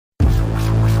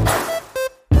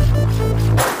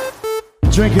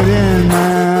Drink it in,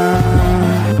 man.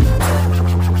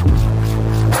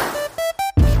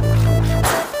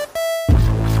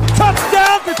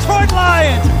 Touchdown, Detroit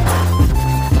Lions!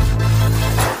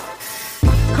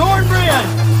 Cornbread!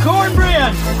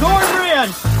 Cornbread! Cornbread!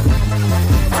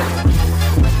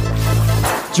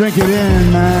 Drink it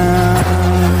in, man.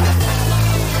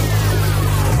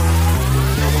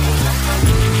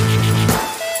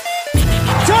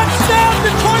 Touchdown,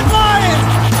 Detroit Lions!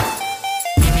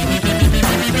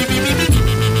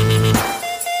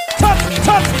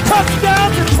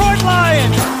 Touchdown, Detroit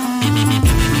Lions!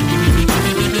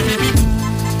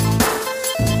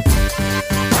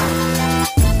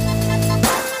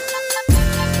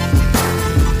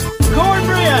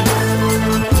 Cornbread!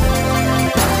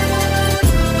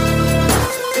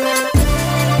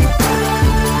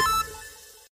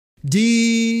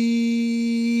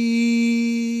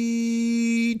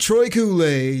 Detroit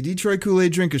Kool-Aid. Detroit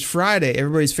Kool-Aid Drinkers Friday,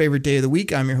 everybody's favorite day of the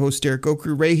week. I'm your host, Derek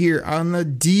Okru, right here on the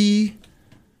Detroit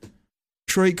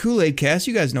Kool-Aid cast.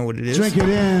 You guys know what it is. Drink it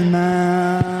in,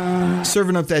 man.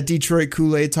 Serving up that Detroit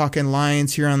Kool-Aid, talking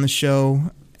Lions here on the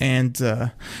show. And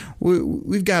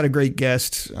we've got a great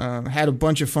guest. Had a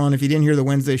bunch of fun. If you didn't hear the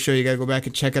Wednesday show, you got to go back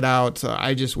and check it out.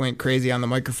 I just went crazy on the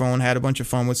microphone, had a bunch of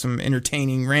fun with some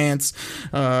entertaining rants,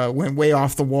 went way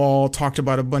off the wall, talked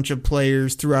about a bunch of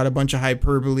players, threw out a bunch of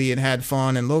hyperbole, and had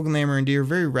fun. And Logan Lamorandier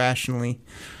very rationally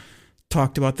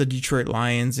talked about the Detroit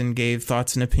Lions and gave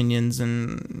thoughts and opinions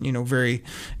and, you know, very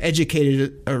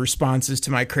educated responses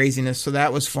to my craziness. So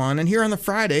that was fun. And here on the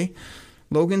Friday,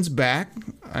 Logan's back.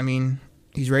 I mean,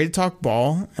 he's ready to talk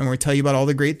ball, and we're going to tell you about all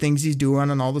the great things he's doing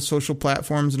on all the social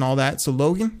platforms and all that. So,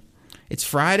 Logan, it's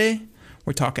Friday.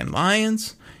 We're talking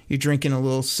Lions. You're drinking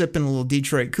sipping a little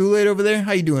Detroit Kool-Aid over there.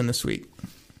 How you doing this week?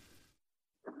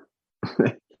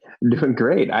 Doing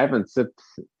great. I haven't sipped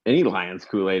any Lions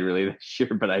Kool-Aid really this year,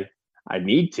 but I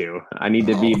need to. I need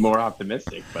to be more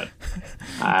optimistic, but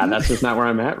that's just not where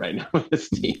I'm at right now with this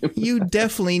team. You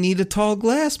definitely need a tall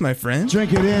glass, my friend.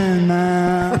 Drink it in,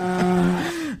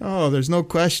 man. Oh, there's no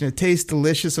question. It tastes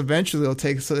delicious. Eventually, it'll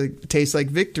taste like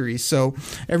victory. So,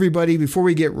 everybody, before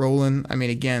we get rolling, I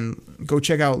mean, again, go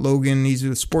check out Logan. He's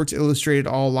with Sports Illustrated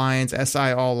All Lions,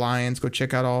 SI All Lions. Go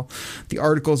check out all the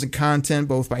articles and content,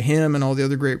 both by him and all the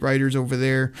other great writers over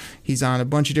there. He's on a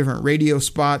bunch of different radio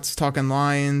spots talking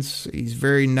Lions. He's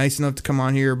very nice enough to come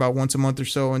on here about once a month or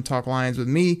so and talk Lions with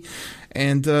me.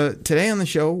 And today on the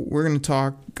show, we're going to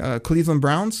talk Cleveland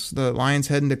Browns. The Lions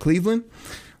heading to Cleveland.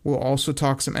 We'll also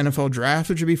talk some NFL draft,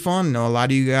 which would be fun. I know a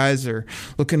lot of you guys are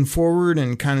looking forward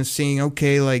and kind of seeing,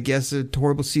 okay, like, yes, it's a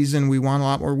horrible season. We want a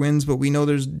lot more wins, but we know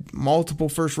there's multiple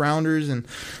first rounders and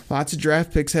lots of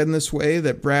draft picks heading this way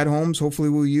that Brad Holmes hopefully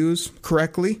will use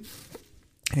correctly.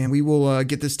 And we will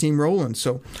get this team rolling.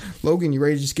 So, Logan, you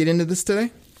ready to just get into this today?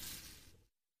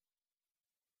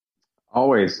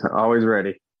 Always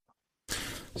ready.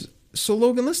 So,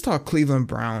 Logan, let's talk Cleveland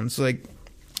Browns. Like,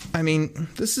 I mean,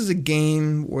 this is a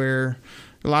game where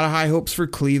a lot of high hopes for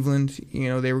Cleveland. You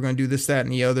know, they were going to do this, that,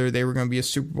 and the other. They were going to be a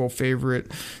Super Bowl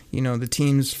favorite. You know, the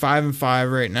team's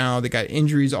 5-5 right now. They got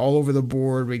injuries all over the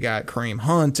board. We got Kareem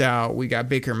Hunt out. We got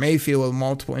Baker Mayfield with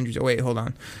multiple injuries. Oh, wait, hold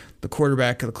on. The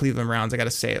quarterback of the Cleveland Browns, I got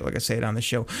to say it like I say it on the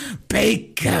show.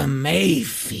 Baker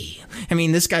Mayfield. I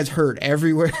mean, this guy's hurt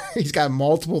everywhere. He's got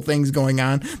multiple things going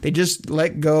on. They just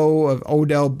let go of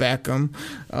Odell Beckham.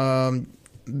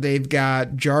 They've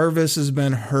got Jarvis has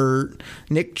been hurt.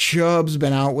 Nick Chubb's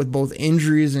been out with both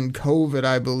injuries and COVID,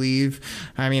 I believe.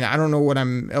 I mean, I don't know what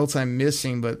else I'm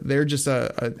missing, but they're just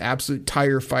an absolute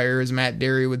tire fire, as Matt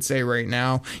Derry would say right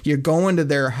now. You go into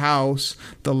their house.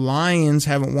 The Lions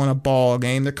haven't won a ball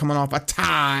game. They're coming off a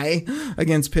tie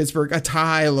against Pittsburgh. A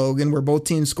tie, Logan, where both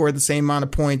teams scored the same amount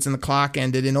of points and the clock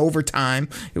ended in overtime.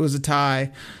 It was a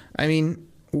tie. I mean,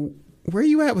 where are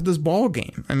you at with this ball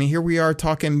game? I mean, here we are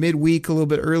talking midweek, a little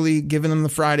bit early, giving them the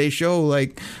Friday show.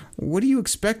 Like, what are you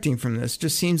expecting from this?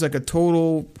 Just seems like a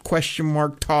total question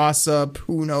mark toss up,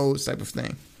 who knows type of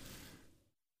thing.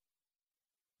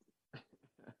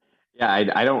 Yeah,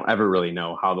 I don't ever really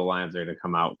know how the Lions are going to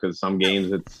come out, because some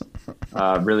games it's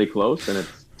really close, and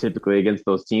it's typically against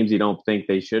those teams you don't think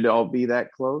they should all be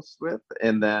that close with.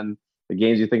 And then the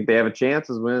games you think they have a chance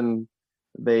is when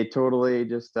they totally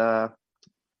just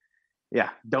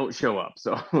don't show up.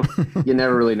 So you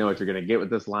never really know what you're going to get with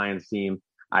this Lions team.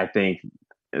 I think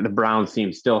the Browns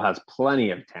team still has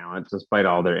plenty of talent despite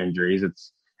all their injuries.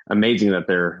 It's amazing that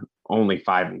they're only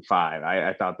 5-5.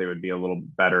 I thought they would be a little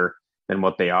better than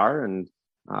what they are. And,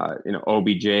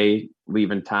 OBJ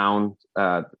leaving town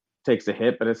takes a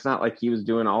hit, but it's not like he was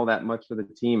doing all that much for the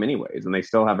team anyways. And they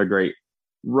still have a great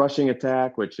rushing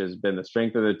attack, which has been the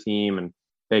strength of the team. And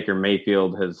Baker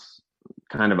Mayfield has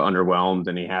kind of underwhelmed,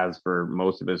 and he has for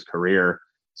most of his career.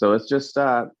 So it's just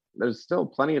there's still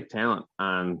plenty of talent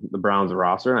on the Browns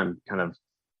roster. I'm kind of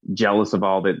jealous of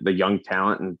all the young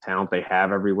talent and talent they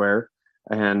have everywhere.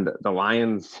 And the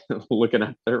Lions, looking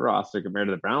at their roster compared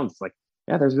to the Browns, it's like,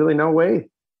 yeah, there's really no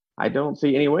way. I don't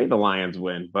see any way the Lions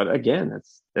win. But again,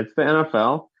 it's the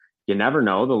NFL. You never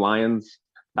know. The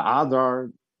odds are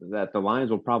that the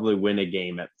Lions will probably win a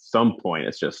game at some point.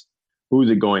 It's just, who's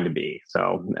it going to be?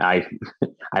 So I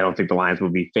don't think the Lions will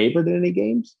be favored in any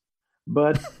games,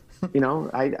 but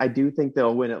I do think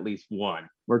they'll win at least one.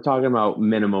 We're talking about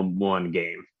minimum one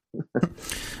game.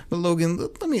 But Logan,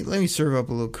 let me serve up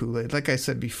a little Kool-Aid. Like I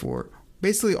said before,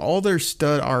 basically all their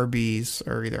stud RBs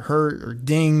are either hurt or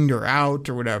dinged or out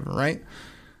or whatever, right?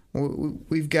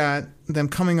 We've got them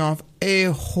coming off a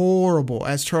horrible,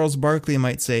 as Charles Barkley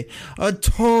might say, a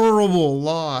terrible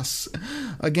loss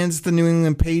against the New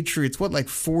England Patriots. What, like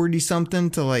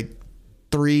 40-something to like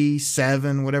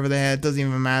 3-7, whatever they had. It doesn't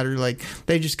even matter. Like,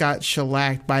 they just got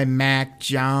shellacked by Mac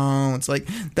Jones. Like,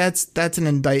 that's an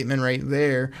indictment right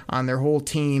there on their whole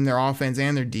team, their offense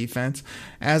and their defense.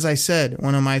 As I said,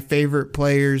 one of my favorite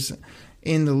players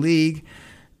in the league,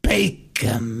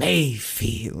 Baker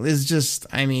Mayfield, is just,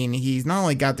 he's not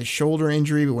only got the shoulder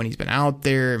injury, but when he's been out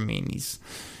there, he's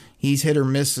hit or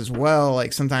miss as well.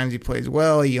 Like, sometimes he plays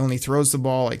well. He only throws the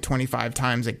ball like 25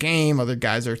 times a game. Other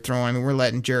guys are throwing. We're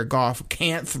letting Jared Goff, who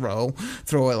can't throw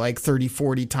it like 30,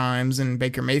 40 times, and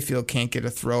Baker Mayfield can't get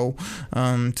a throw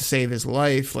to save his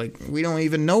life. Like, we don't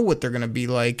even know what they're going to be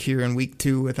like here in week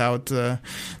 2 without their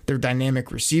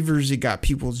dynamic receivers. You got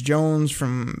Peoples-Jones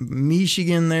from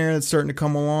Michigan there that's starting to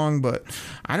come along, but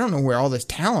I don't know where all this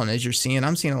talent is you're seeing.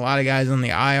 I'm seeing a lot of guys on the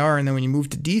IR, and then when you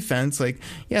move to defense, like,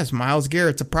 yes, Myles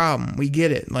Garrett's a problem. We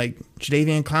get it. Like,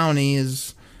 Jadeveon Clowney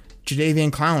is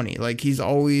Jadeveon Clowney. Like, he's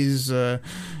always, a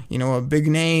big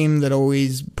name that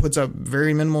always puts up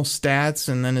very minimal stats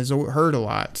and then is hurt a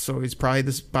lot. So he's probably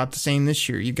about the same this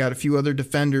year. You've got a few other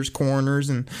defenders, corners,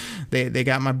 and they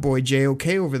got my boy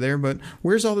JOK over there. But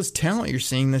where's all this talent you're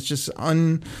seeing that's just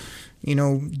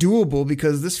doable?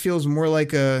 Because this feels more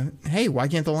like hey, why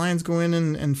can't the Lions go in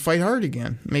and fight hard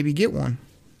again? Maybe get one.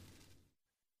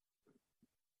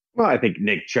 Well, I think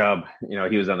Nick Chubb,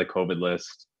 he was on the COVID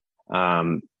list.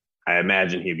 I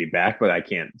imagine he'd be back, but I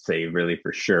can't say really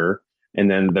for sure.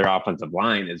 And then their offensive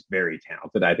line is very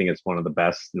talented. I think it's one of the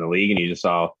best in the league. And you just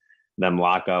saw them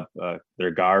lock up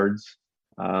their guards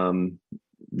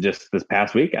just this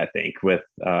past week, I think, with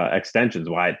extensions,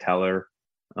 Wyatt Teller.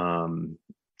 And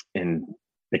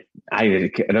I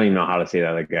don't even know how to say that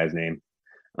other guy's name.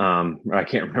 I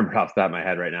can't remember off the top of my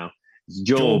head right now.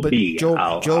 Joel Bitonio.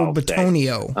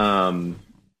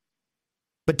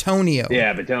 Batonio.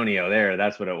 Yeah, Batonio. There,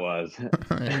 that's what it was.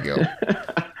 There you go.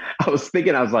 I was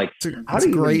thinking, I was like, how do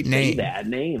you even say that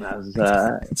name?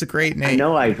 It's a great name. I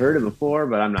know I've heard it before,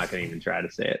 but I'm not going to even try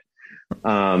to say it.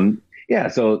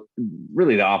 So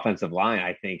really the offensive line,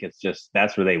 I think it's just,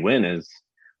 that's where they win is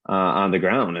on the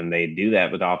ground, and they do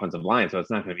that with the offensive line. So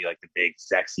it's not going to be like the big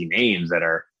sexy names that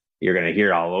you're going to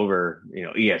hear all over,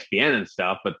 ESPN and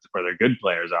stuff, but where their good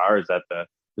players are is at the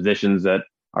positions that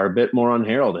are a bit more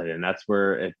unheralded, and that's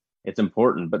where it's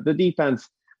important. But the defense,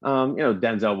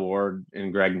 Denzel Ward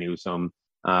and Greg Newsome,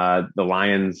 the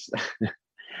Lions,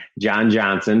 John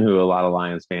Johnson, who a lot of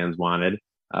Lions fans wanted,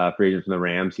 free agent from the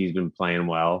Rams, he's been playing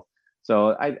well.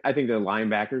 So I think the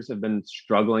linebackers have been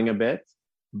struggling a bit,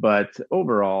 but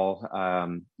overall,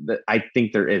 I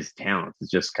think there is talent. It's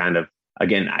just kind of,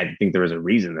 again, I think there was a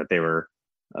reason that they were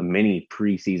many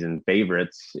preseason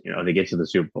favorites, to get to the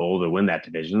Super Bowl, to win that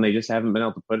division. They just haven't been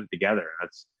able to put it together.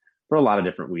 That's for a lot of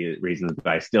different reasons, but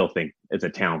I still think it's a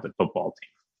talented football team.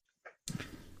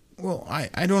 Well,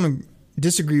 I don't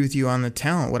disagree with you on the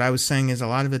talent. What I was saying is a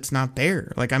lot of it's not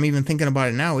there. Like, I'm even thinking about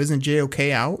it now. Isn't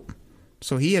JOK out?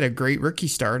 So he had a great rookie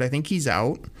start. I think he's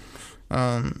out.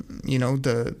 I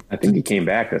think he came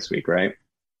back this week, right?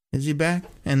 Is he back?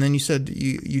 And then you said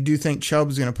you do think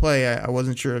Chubb's going to play. I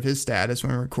wasn't sure of his status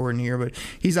when we're recording here, but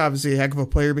he's obviously a heck of a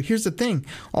player. But here's the thing.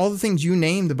 All the things you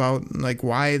named about like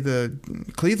why the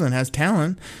Cleveland has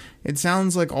talent, it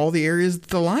sounds like all the areas that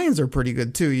the Lions are pretty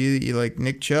good too. You like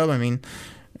Nick Chubb.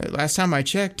 Last time I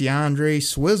checked, DeAndre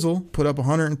Swizzle put up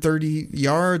 130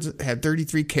 yards, had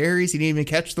 33 carries. He didn't even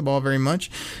catch the ball very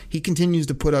much. He continues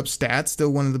to put up stats,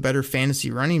 still one of the better fantasy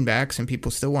running backs, and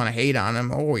people still want to hate on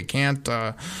him. Oh, he can't,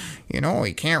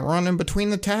 he can't run in between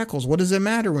the tackles. What does it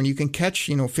matter when you can catch,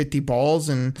 50 balls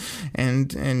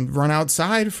and run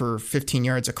outside for 15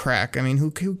 yards a crack? I mean,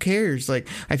 who cares? Like,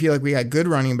 I feel like we got good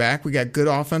running back. We got good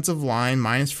offensive line,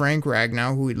 minus Frank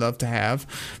Ragnow, who we'd love to have.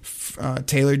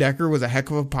 Taylor Decker was a heck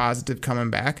of a positive coming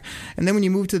back. And then when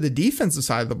you move to the defensive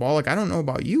side of the ball, like, I don't know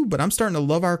about you, but I'm starting to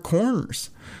love our corners.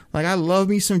 Like, I love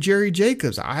me some Jerry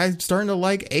Jacobs. I'm starting to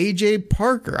like AJ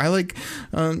Parker. I like,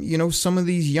 some of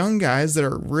these young guys that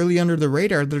are really under the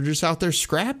radar that are just out there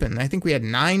scrapping. I think we had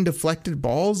 9 deflected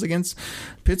balls against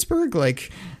Pittsburgh.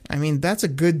 Like, I mean, that's a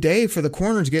good day for the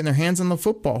corners getting their hands on the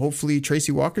football. Hopefully,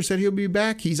 Tracy Walker said he'll be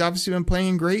back. He's obviously been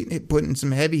playing great, putting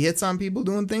some heavy hits on people,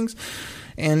 doing things.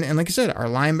 And like I said, our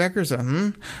linebackers,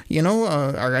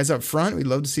 our guys up front, we'd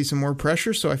love to see some more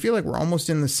pressure. So I feel like we're almost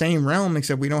in the same realm,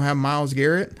 except we don't have Myles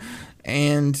Garrett.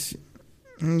 And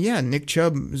yeah, Nick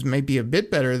Chubb is maybe a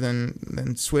bit better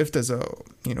than Swift as a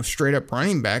straight up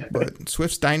running back, but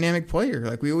Swift's dynamic player.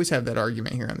 Like, we always have that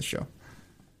argument here on the show.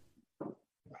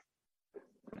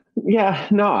 Yeah,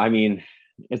 no, I mean,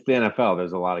 it's the NFL.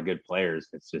 There's a lot of good players.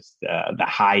 It's just the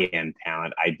high end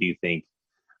talent. I do think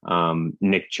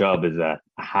Nick Chubb is a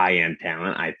high end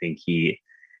talent. I think he's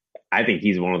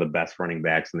one of the best running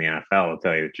backs in the NFL. To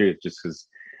tell you the truth, just because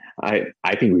I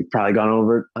think we've probably gone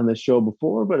over it on this show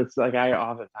before, but it's like I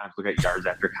oftentimes look at yards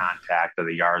after contact or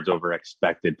the yards over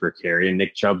expected per carry, and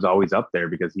Nick Chubb's always up there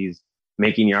because he's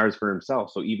making yards for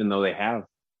himself. So even though they have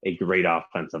a great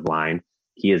offensive line,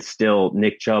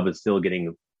 Nick Chubb is still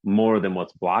getting more than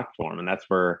what's blocked for him, and that's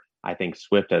where I think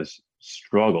Swift has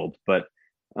struggled. But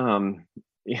I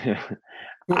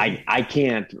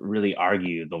can't really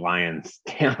argue the Lions'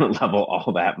 talent level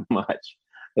all that much.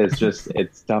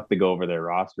 It's tough to go over their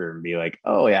roster and be like,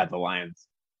 oh yeah, the Lions,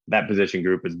 that position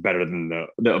group is better than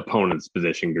the opponent's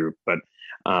position group. But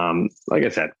like I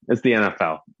said, it's the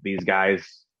NFL. These guys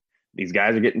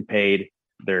are getting paid.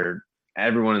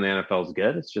 Everyone in the NFL is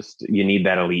good. It's just you need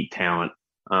that elite talent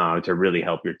to really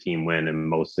help your team win in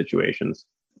most situations.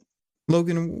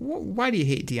 Logan, why do you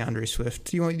hate DeAndre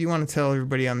Swift? Do you want to tell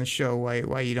everybody on the show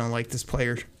why you don't like this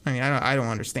player? I mean, I don't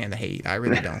understand the hate. I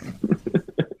really don't.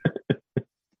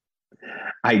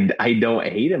 I don't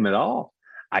hate him at all.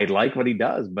 I like what he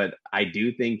does, but I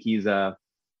do think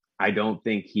I don't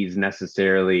think he's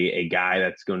necessarily a guy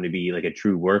that's going to be like a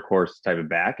true workhorse type of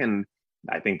back. And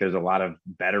I think there's a lot of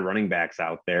better running backs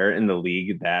out there in the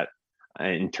league that,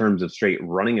 in terms of straight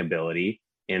running ability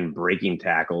and breaking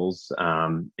tackles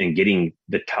and getting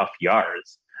the tough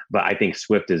yards. But I think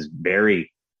Swift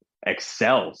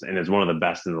excels and is one of the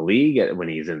best in the league when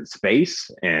he's in space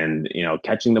and,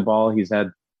 catching the ball. He's had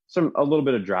a little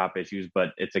bit of drop issues, but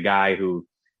it's a guy who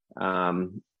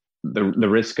the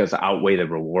risk does outweigh the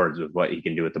rewards with what he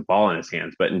can do with the ball in his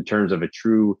hands. But in terms of a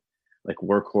true like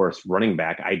workhorse running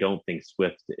back, I don't think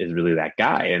Swift is really that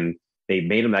guy. And they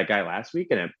made him that guy last week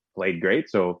and it played great.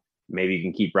 So maybe you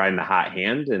can keep riding the hot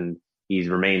hand, and he's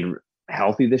remained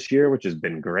healthy this year, which has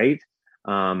been great.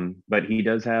 But he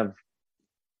does have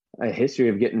a history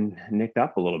of getting nicked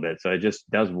up a little bit. So it just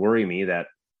does worry me that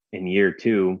in year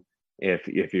 2,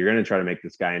 if you're going to try to make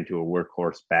this guy into a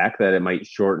workhorse back, that it might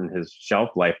shorten his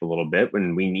shelf life a little bit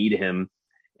when we need him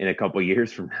in a couple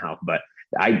years from now. But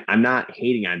I'm not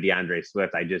hating on DeAndre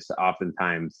Swift. I just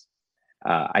oftentimes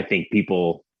I think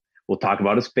people will talk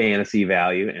about his fantasy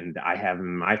value, and I have him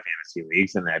in my fantasy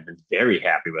leagues, and I've been very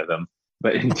happy with him.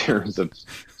 But in terms of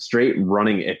straight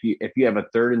running, if you have a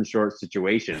 3rd and short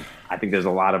situation, I think there's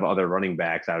a lot of other running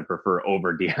backs I would prefer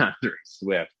over DeAndre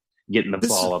Swift getting the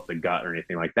ball up the gut or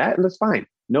anything like that. And that's fine.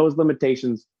 Know his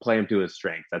limitations, play him to his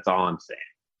strengths. That's all I'm saying.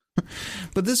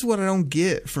 But this is what I don't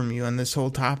get from you on this whole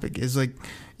topic is, like,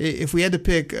 if we had to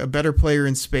pick a better player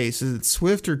in space, is it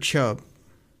Swift or Chubb?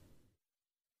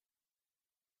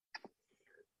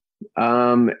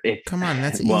 Come on,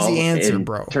 that's an easy answer,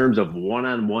 bro. In terms of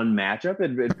one-on-one matchup,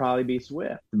 it'd probably be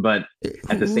Swift. But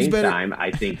at the same time,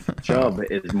 I think Chubb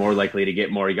is more likely to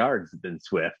get more yards than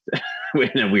Swift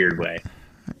in a weird way.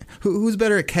 Who's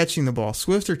better at catching the ball,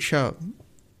 Swift or Chubb?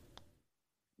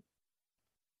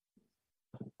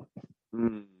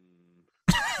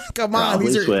 Come on,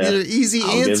 these are easy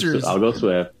answers. I'll go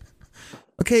Swift.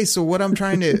 Okay, so what I'm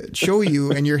trying to show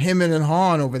you, and you're hemming and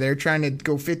hawing over there trying to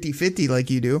go 50-50 like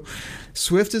you do.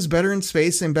 Swift is better in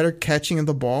space and better catching of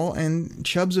the ball, and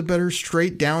Chubb's a better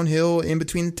straight downhill in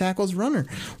between the tackles runner.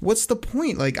 What's the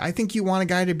point? Like, I think you want a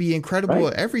guy to be incredible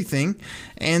at everything,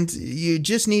 and you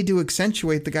just need to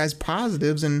accentuate the guy's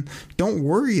positives and don't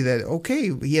worry that,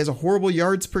 okay, he has a horrible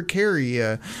yards per carry.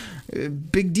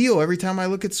 Big deal every time I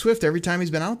look at Swift, every time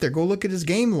he's been out there. Go look at his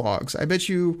game logs. I bet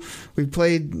you we've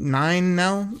played 9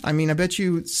 now. I mean, I bet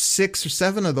you 6 or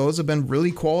 7 of those have been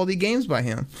really quality games by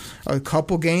him. A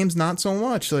couple games, not so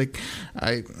much. Like,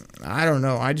 I don't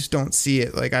know. I just don't see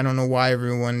it. Like, I don't know why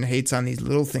everyone hates on these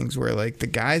little things where, like, the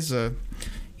guy's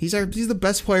he's the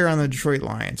best player on the Detroit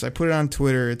Lions. I put it on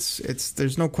Twitter. It's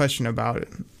there's no question about it.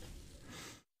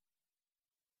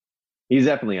 He's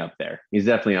definitely up there. He's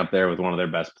definitely up there with one of their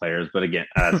best players. But again,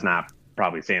 that's not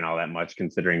probably saying all that much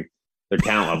considering their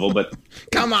talent level. But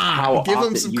come on, give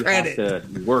him some credit. You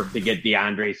have to work to get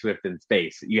DeAndre Swift in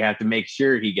space. You have to make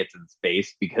sure he gets in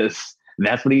space because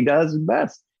that's what he does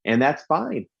best, and that's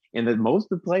fine. And that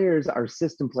most of the players are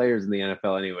system players in the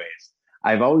NFL, anyways.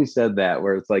 I've always said that,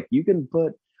 where it's like you can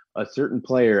put a certain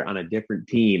player on a different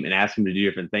team and ask him to do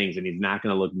different things, and he's not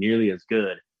going to look nearly as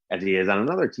good as he is on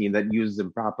another team that uses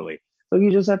him properly. So you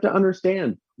just have to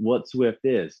understand what Swift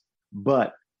is.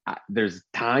 But there's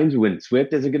times when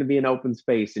Swift isn't going to be in open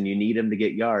space and you need him to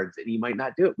get yards and he might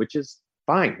not do it, which is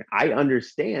fine. I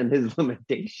understand his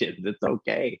limitations. It's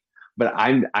okay. But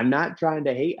I'm not trying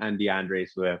to hate on DeAndre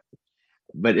Swift.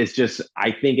 But it's just,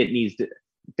 I think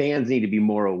fans need to be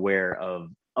more aware of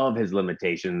his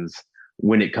limitations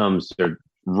when it comes to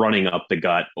running up the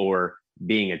gut or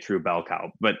being a true bell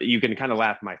cow. But you can kind of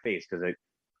laugh in my face because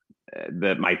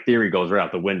my theory goes right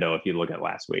out the window if you look at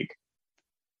last week.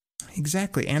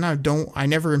 Exactly. And I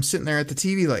never am sitting there at the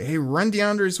TV like, hey, run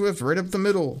DeAndre Swift right up the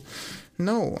middle.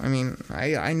 No, I mean,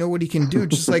 I know what he can do.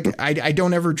 Just like I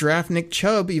don't ever draft Nick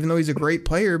Chubb, even though he's a great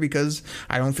player, because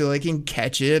I don't feel like he can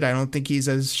catch it. I don't think he's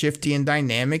as shifty and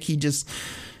dynamic. He just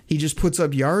puts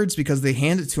up yards because they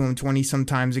hand it to him 20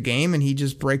 sometimes a game, and he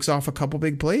just breaks off a couple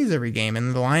big plays every game.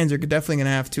 And the Lions are definitely going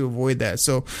to have to avoid that.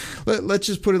 So let's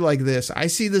just put it like this. I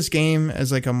see this game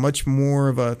as like a much more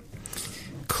of a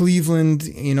Cleveland,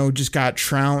 just got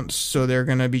trounced, so they're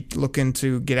going to be looking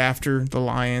to get after the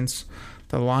Lions.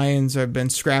 The Lions have been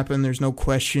scrapping, there's no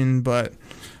question, but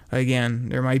again,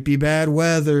 there might be bad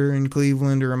weather in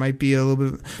Cleveland, or it might be a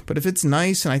little bit, but if it's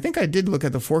nice, and I think I did look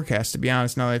at the forecast, to be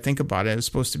honest, now that I think about it, it's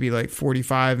supposed to be like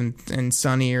 45 and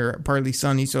sunny or partly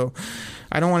sunny, so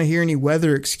I don't want to hear any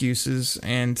weather excuses,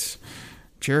 and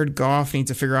Jared Goff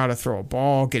needs to figure out how to throw a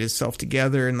ball, get himself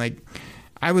together, and like,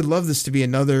 I would love this to be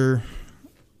another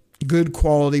good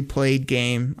quality played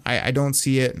game. I don't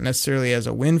see it necessarily as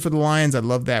a win for the Lions. I'd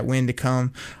love that win to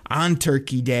come on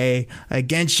Turkey Day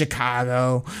against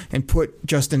Chicago and put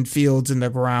Justin Fields in the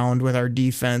ground with our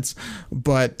defense.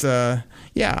 But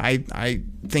I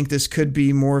think this could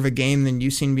be more of a game than you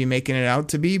seem to be making it out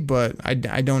to be, but I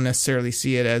don't necessarily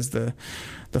see it as the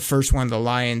first one the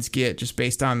Lions get, just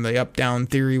based on the up-down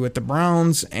theory with the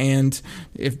Browns. And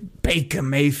if Baker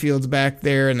Mayfield's back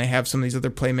there and they have some of these other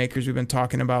playmakers we've been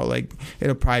talking about, like,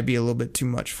 it'll probably be a little bit too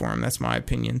much for them. That's my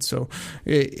opinion. So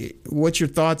what's your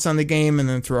thoughts on the game? And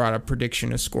then throw out a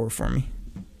prediction, a score for me.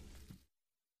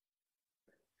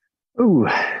 Ooh,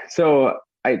 so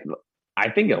I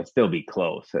think it'll still be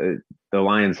close. The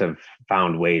Lions have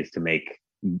found ways to make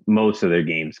most of their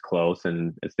games close,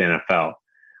 and it's the NFL.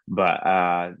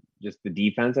 But just the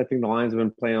defense, I think the Lions have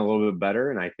been playing a little bit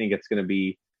better, and I think it's going to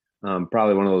be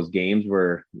probably one of those games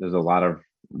where there's a lot of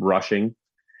rushing,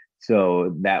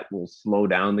 so that will slow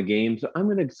down the game. So I'm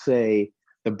going to say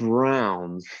the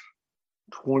Browns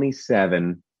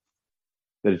 27,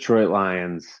 the Detroit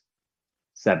Lions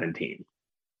 17.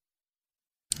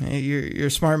 Hey, you're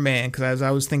a smart man, because as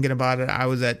I was thinking about it, I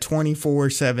was at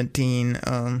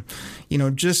 24-17.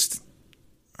 Just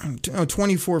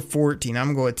 24-14. I'm going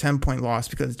to go a 10-point loss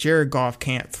because Jared Goff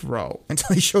can't throw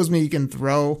until he shows me he can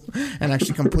throw and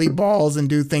actually complete balls and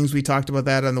do things. We talked about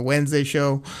that on the Wednesday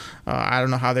show. I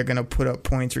don't know how they're going to put up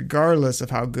points regardless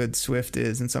of how good Swift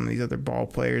is and some of these other ball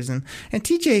players. And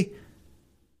TJ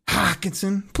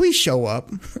Hawkinson, please show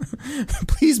up.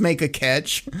 Please make a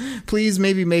catch. Please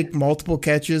maybe make multiple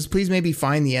catches. Please maybe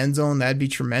find the end zone. That'd be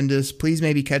tremendous. Please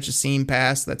maybe catch a seam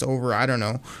pass that's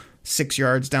over, 6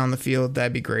 yards down the field.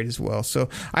 That'd be great as well. So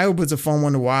I hope it's a fun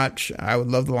one to watch. I would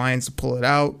love the Lions to pull it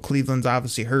out. Cleveland's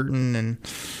obviously hurting, and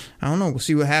I don't know. We'll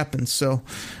see what happens. So,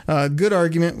 good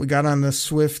argument. We got on the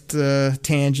Swift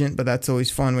tangent, but that's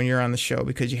always fun when you're on the show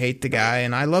because you hate the guy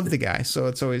and I love the guy. So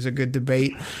it's always a good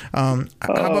debate. How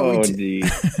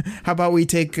about we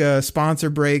take a sponsor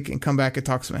break and come back and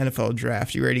talk some NFL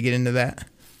draft? You ready to get into that?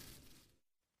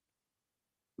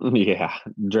 Yeah,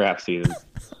 draft season.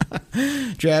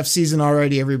 Draft season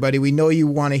already, everybody. We know you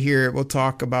want to hear it. We'll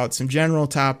talk about some general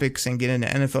topics and get into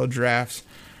NFL drafts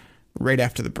right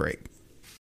after the break.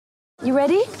 You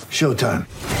ready? Showtime.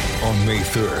 On May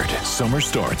 3rd, summer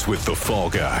starts with The Fall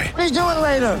Guy. Let's do it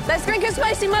later. Let's drink a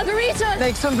spicy margarita.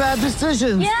 Make some bad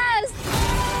decisions. Yes.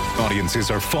 Audiences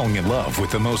are falling in love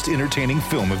with the most entertaining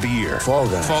film of the year. Fall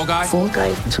Guy. Fall Guy? Fall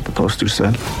guy. That's what the poster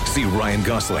said. See Ryan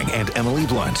Gosling and Emily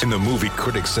Blunt in the movie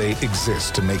critics say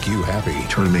exists to make you happy.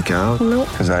 Trying to make it out? Nope.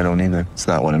 Because I don't either. It's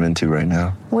not what I'm into right now.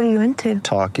 What are you into?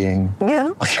 Talking. Yeah.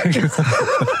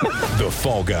 The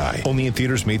Fall Guy. Only in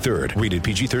theaters May 3rd. Rated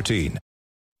PG-13.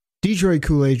 Detroit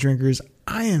Kool-Aid drinkers,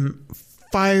 I am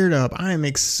fired up. I am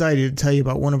excited to tell you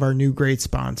about one of our new great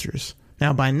sponsors.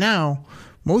 Now, by now,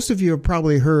 most of you have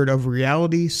probably heard of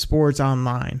Reality Sports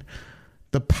Online,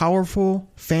 the powerful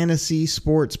fantasy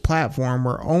sports platform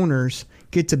where owners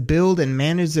get to build and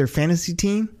manage their fantasy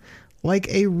team like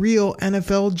a real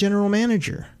NFL general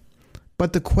manager.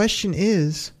 But the question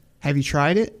is, have you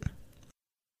tried it?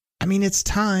 I mean, it's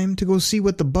time to go see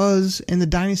what the buzz in the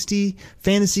Dynasty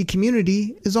fantasy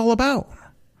community is all about.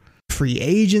 Free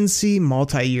agency,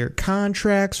 multi-year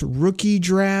contracts, rookie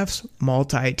drafts,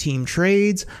 multi-team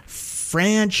trades,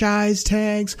 franchise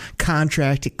tags,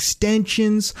 contract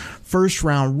extensions,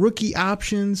 first-round rookie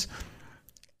options,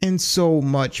 and so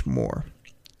much more.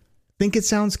 Think it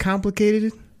sounds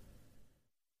complicated?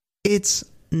 It's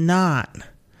not.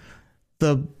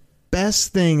 The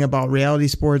best thing about Reality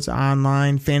Sports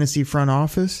Online Fantasy Front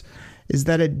Office is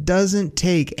that it doesn't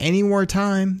take any more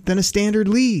time than a standard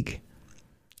league.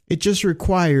 It just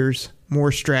requires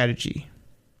more strategy.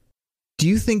 Do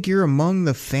you think you're among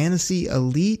the fantasy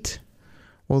elite?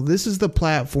 Well, this is the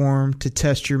platform to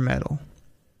test your mettle.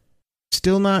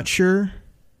 Still not sure?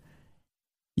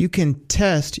 You can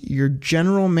test your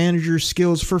general manager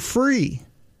skills for free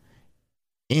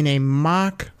in a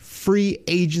mock free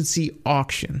agency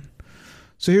auction.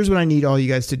 So here's what I need all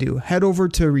you guys to do. Head over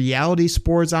to Reality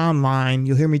Sports Online.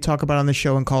 You'll hear me talk about it on the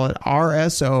show and call it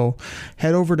RSO.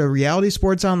 Head over to Reality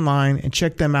Sports Online and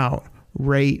check them out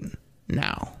right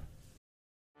now.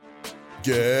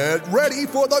 Get ready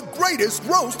for the greatest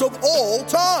roast of all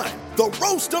time. The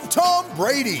Roast of Tom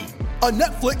Brady. A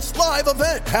Netflix live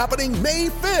event happening May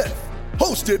 5th.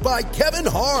 Hosted by Kevin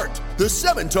Hart, the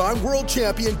 7-time world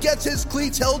champion gets his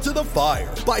cleats held to the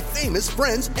fire by famous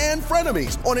friends and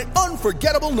frenemies on an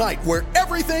unforgettable night where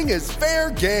everything is fair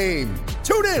game.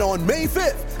 Tune in on May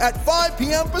 5th at 5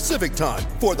 p.m. Pacific time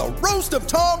for the Roast of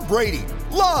Tom Brady,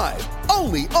 live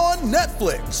only on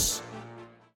Netflix.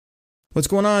 What's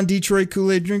going on, Detroit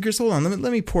Kool-Aid drinkers? Hold on,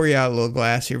 let me pour you out a little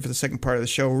glass here for the second part of the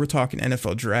show. We're talking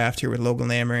NFL draft here with Logan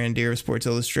Lammer and Deer of Sports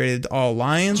Illustrated, all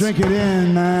Lions. Drink it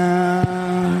in,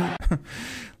 man.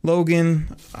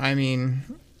 Logan, I mean,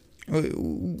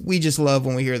 we just love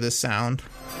when we hear this sound.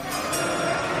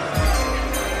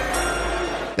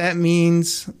 That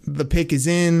means the pick is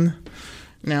in.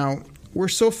 Now, we're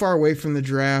so far away from the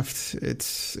draft,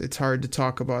 it's hard to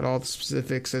talk about all the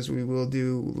specifics as we will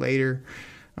do later.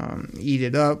 Eat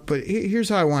it up, but here's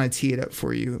how I want to tee it up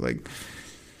for you. Like,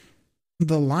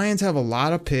 the Lions have a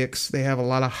lot of picks. They have a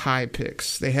lot of high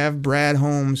picks. They have Brad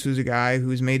Holmes, who's a guy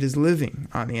who's made his living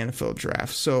on the NFL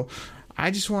draft. So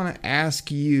I just want to ask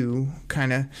you,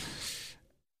 kind of,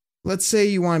 let's say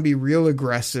you want to be real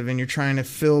aggressive and you're trying to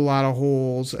fill a lot of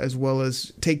holes, as well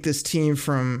as take this team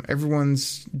from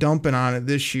everyone's dumping on it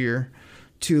this year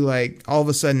to, like, all of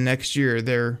a sudden next year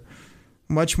they're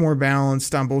much more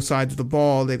balanced on both sides of the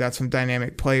ball. They got some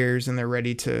dynamic players and they're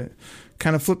ready to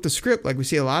kind of flip the script like we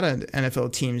see a lot of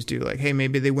NFL teams do. Like, hey,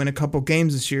 maybe they win a couple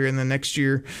games this year and the next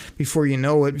year, before you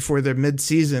know it, before their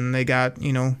midseason, they got,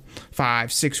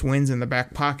 5-6 wins in the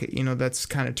back pocket. That's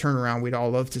kind of turnaround we'd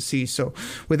all love to see. So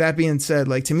with that being said,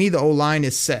 like, to me, the O-line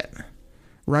is set.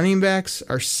 Running backs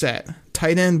are set.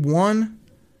 Tight end 1,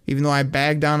 even though I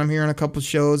bagged on him here in a couple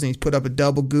shows and he's put up a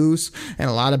double goose and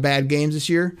a lot of bad games this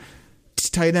year,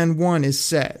 tight end 1 is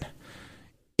set.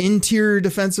 Interior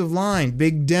defensive line,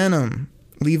 Big Denham,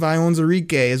 Levi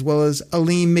Onwuzurike, as well as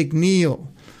Aleem McNeil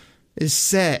is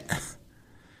set.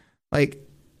 Like,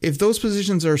 if those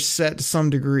positions are set to some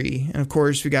degree, and of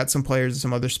course we got some players in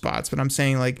some other spots, but I'm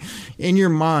saying like in your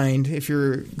mind, if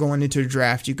you're going into a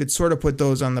draft, you could sort of put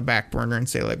those on the back burner and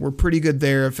say like, we're pretty good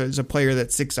there. If there's a player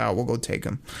that sticks out, we'll go take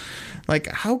him. Like,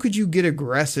 how could you get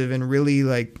aggressive and really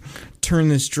like turn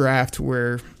this draft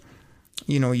where,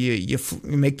 you know, you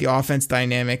make the offense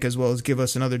dynamic as well as give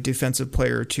us another defensive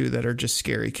player or two that are just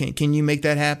scary? Can you make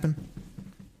that happen?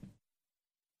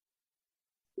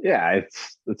 Yeah,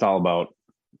 it's all about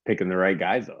picking the right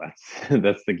guys, though.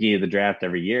 That's the key of the draft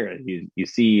every year. You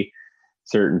see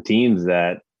certain teams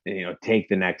that, you know, take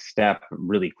the next step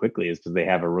really quickly is because they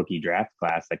have a rookie draft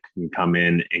class that can come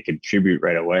in and contribute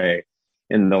right away.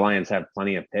 And the Lions have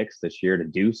plenty of picks this year to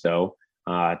do so.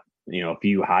 You know, a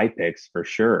few high picks for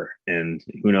sure. And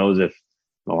who knows if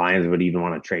the Lions would even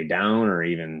want to trade down or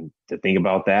even to think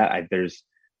about that.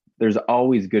 There's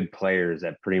always good players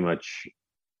at pretty much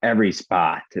every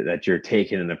spot that you're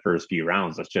taking in the first few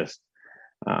rounds. It's just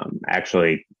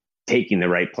actually taking the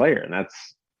right player. And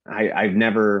that's, I've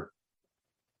never,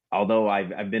 although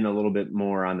I've been a little bit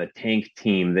more on the tank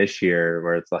team this year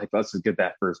where it's like, let's just get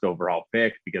that first overall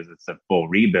pick because it's a full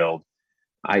rebuild.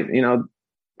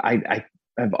 I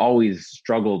have always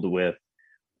struggled with,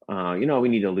 you know, we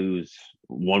need to lose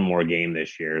one more game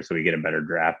this year so we get a better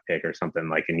draft pick or something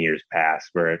like in years past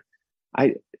where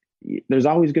there's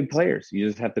always good players. You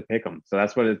just have to pick them. So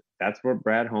that's where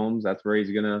Brad Holmes, that's where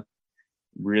he's going to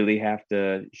really have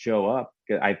to show up.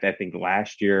 I think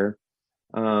last year,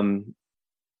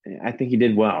 I think he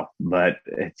did well, but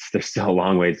there's still a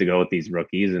long ways to go with these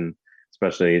rookies and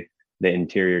especially the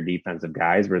interior defensive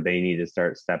guys where they need to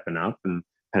start stepping up. And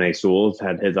Penei Sewell's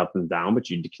had his up and down, but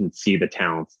you can see the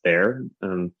talents there.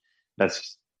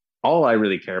 That's all I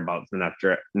really care about for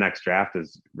the next draft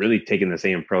is really taking the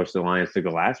same approach the Lions took the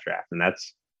last draft. And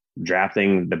that's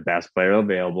drafting the best player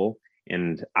available.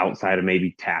 And outside of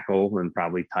maybe tackle and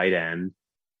probably tight end,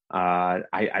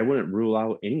 I wouldn't rule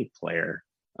out any player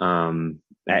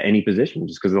at any position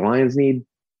just because the Lions need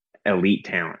elite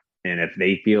talent. And if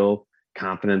they feel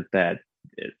confident that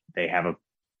they have a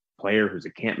player who's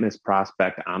a can't miss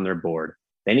prospect on their board,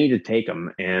 they need to take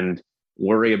them and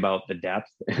worry about the depth.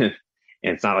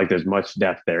 And it's not like there's much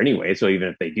depth there anyway. So even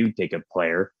if they do take a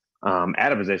player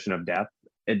at a position of depth,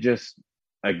 it just,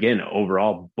 again,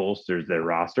 overall bolsters their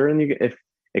roster. And if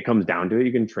it comes down to it,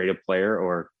 you can trade a player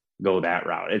or go that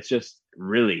route. It's just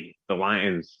really the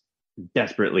Lions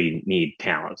desperately need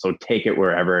talent. So take it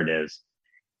wherever it is.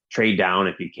 Trade down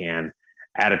if you can,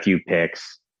 add a few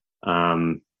picks,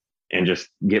 and just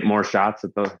get more shots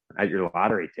at your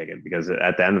lottery ticket. Because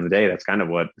at the end of the day, that's kind of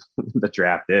what the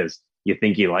draft is. You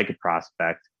think you like a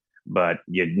prospect, but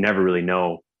you never really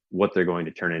know what they're going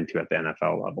to turn into at the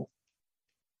NFL level.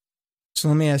 So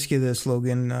let me ask you this,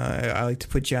 Logan. I like to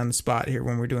put you on the spot here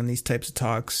when we're doing these types of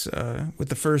talks. With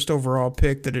the first overall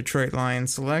pick, the Detroit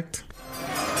Lions select.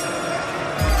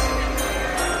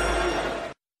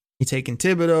 You taking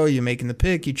Thibodeau? You making the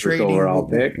pick? You trading? Overall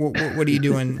pick. What are you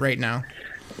doing right now?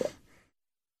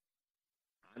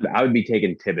 I would be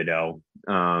taking Thibodeau.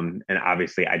 And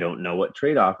obviously I don't know what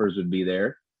trade offers would be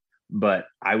there, but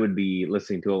I would be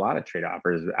listening to a lot of trade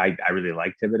offers. I really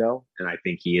like Thibodeau and I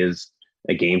think he is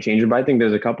a game changer, but I think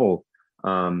there's a couple,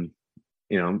 you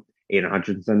know, Aiden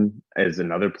Hutchinson is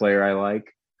another player I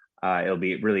like. It'll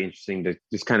be really interesting to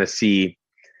just kind of see,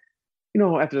 you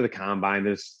know, after the combine,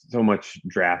 there's so much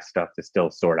draft stuff to still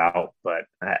sort out. But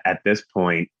at this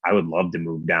point, I would love to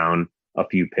move down a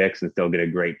few picks and still get a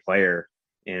great player.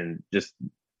 And just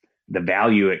the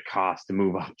value it costs to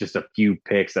move up just a few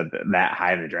picks at that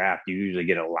high in the draft, you usually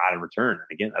get a lot of return.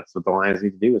 And again, that's what the Lions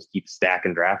need to do is keep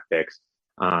stacking draft picks.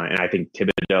 And I think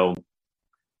Thibodeau,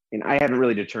 and I haven't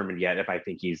really determined yet if I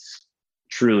think he's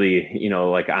truly, you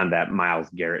know, like on that Myles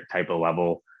Garrett type of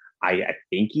level. I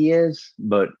think he is,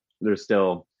 but there's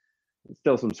still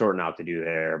some sorting out to do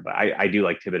there. But I do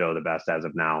like Thibodeau the best as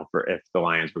of now for if the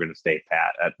Lions were going to stay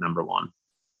pat at number one.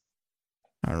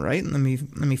 All right, let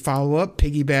me follow up,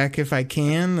 piggyback if I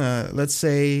can. Let's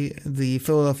say the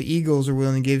Philadelphia Eagles are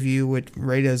willing to give you what,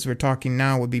 right as we're talking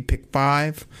now, would be pick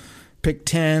 5, pick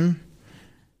 10,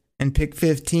 and pick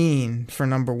 15 for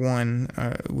number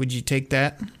 1. Would you take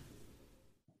that?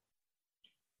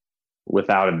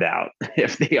 Without a doubt.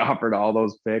 If they offered all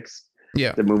those picks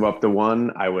to move up to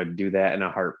 1, I would do that in a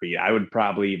heartbeat. I would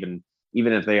probably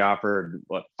even if they offered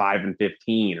 5 and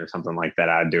 15 or something like that,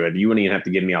 I'd do it. You wouldn't even have to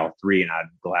give me all 3 and I'd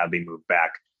gladly move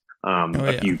back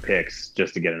a few picks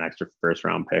just to get an extra first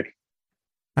round pick.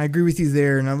 I agree with you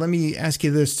there. Now let me ask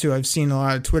you this too. I've seen a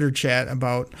lot of Twitter chat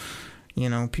about, You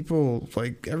know, people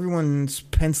like everyone's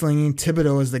penciling in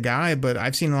Thibodeau as the guy, but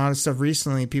I've seen a lot of stuff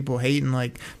recently. People hating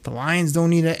like the Lions don't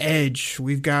need an edge.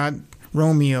 We've got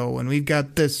Romeo and we've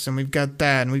got this and we've got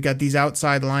that and we've got these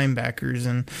outside linebackers,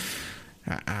 and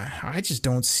I just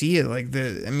don't see it. Like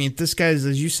this guy's,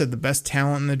 as you said, the best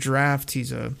talent in the draft. He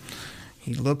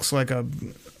looks like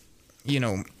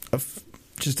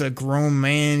just a grown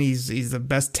man. He's the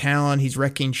best talent. He's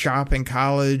wrecking shop in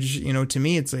college. You know, to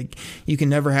me, it's like you can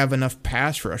never have enough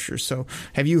pass rushers. So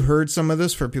have you heard some of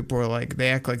this where people are like, they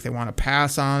act like they want to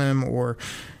pass on him, or,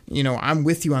 you know, I'm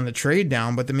with you on the trade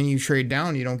down, but the minute you trade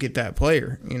down, you don't get that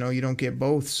player. You know, you don't get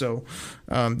both. So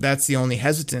that's the only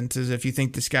hesitant, is if you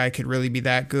think this guy could really be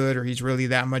that good, or he's really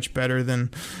that much better than,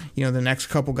 you know, the next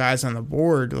couple guys on the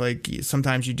board. Like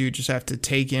sometimes you do just have to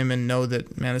take him and know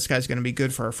that, man, this guy's going to be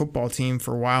good for our football team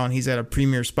for a while, and he's at a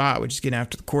premier spot, which is getting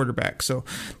after the quarterback. So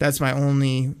that's my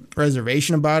only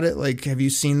reservation about it. Like, have you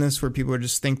seen this where people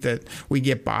just think that we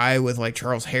get by with like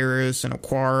Charles Harris and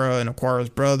Okwara and Okwara's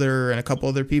brother and a couple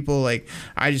other people? Like,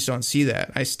 I just don't see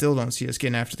that. I still don't see us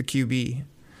getting after the QB.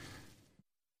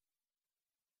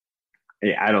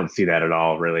 Yeah, I don't see that at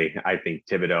all, really. I think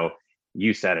Thibodeau,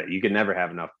 you said it, you can never have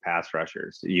enough pass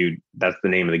rushers. That's the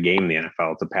name of the game in the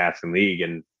NFL. It's a passing league,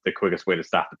 and the quickest way to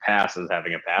stop the pass is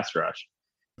having a pass rush.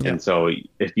 Yeah. And so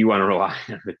if you want to rely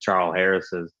on the Charles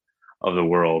Harrises of the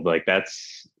world, like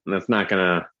that's not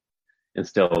going to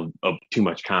instill too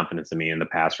much confidence in me in the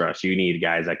pass rush. You need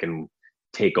guys that can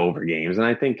take over games. And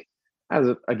I think,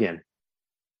 again,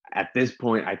 at this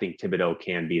point, I think Thibodeau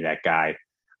can be that guy.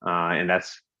 And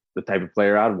that's the type of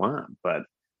player I'd want. But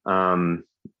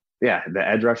yeah, the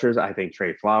edge rushers, I think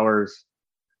Trey Flowers,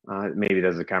 maybe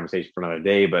there's a conversation for another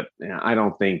day, but I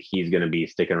don't think he's going to be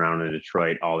sticking around in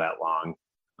Detroit all that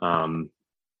long.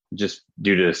 Just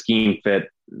due to the scheme fit,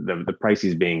 the price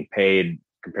he's being paid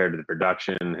compared to the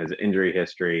production, his injury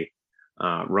history.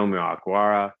 Romeo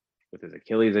Okwara with his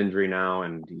Achilles injury now,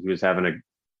 and he was having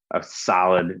a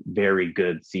solid, very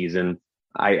good season.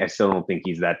 I still don't think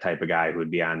he's that type of guy who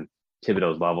would be on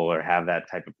Thibodeau's level or have that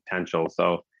type of potential.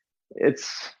 So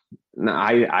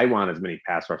I want as many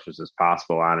pass rushers as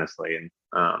possible, honestly. And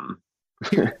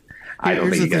I don't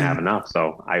think you can have enough.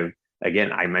 So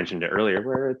I mentioned it earlier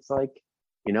where it's like,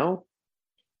 you know,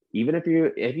 even if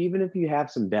you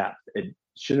have some depth, it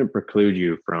shouldn't preclude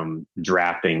you from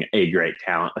drafting a great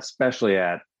talent, especially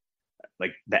at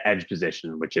like the edge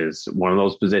position, which is one of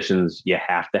those positions you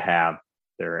have to have.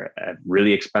 They're a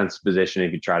really expensive position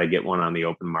if you try to get one on the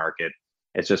open market.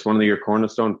 It's just one of your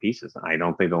cornerstone pieces. I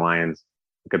don't think the Lions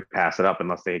could pass it up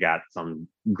unless they got some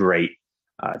great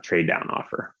trade down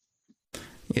offer.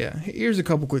 Yeah, here's a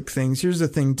couple quick things. Here's the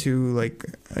thing too, like,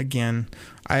 again,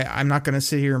 I'm not going to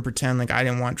sit here and pretend like I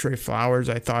didn't want Trey Flowers.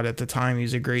 I thought at the time he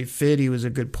was a great fit. He was a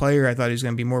good player. I thought he was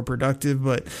going to be more productive.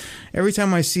 But every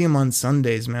time I see him on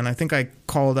Sundays, man, I think I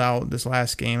called out this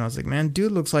last game. I was like, man,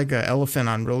 dude looks like an elephant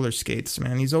on roller skates,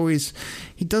 man.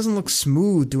 He doesn't look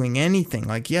smooth doing anything.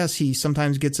 Like, yes, he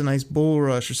sometimes gets a nice bull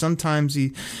rush, or sometimes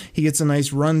he gets a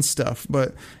nice run stuff.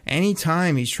 But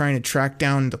anytime he's trying to track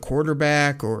down the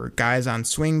quarterback or guys on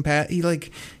swing pat, he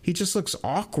just looks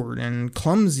awkward and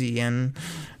clumsy. And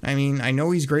I mean, I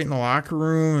know he's great in the locker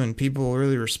room and people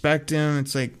really respect him.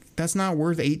 It's like, that's not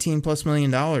worth $18+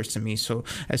 million to me. So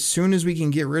as soon as we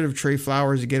can get rid of Trey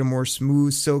Flowers to get a more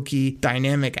smooth, silky,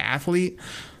 dynamic athlete,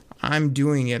 I'm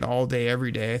doing it all day,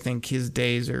 every day. I think his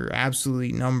days are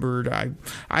absolutely numbered.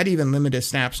 I'd even limit his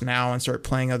snaps now and start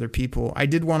playing other people. I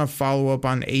did want to follow up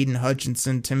on Aiden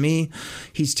Hutchinson. To me,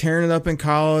 he's tearing it up in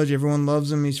college. Everyone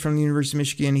loves him. He's from the University of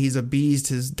Michigan. He's a beast.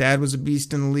 His dad was a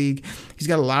beast in the league. He's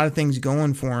got a lot of things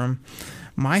going for him.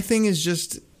 My thing is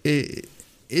just,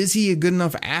 is he a good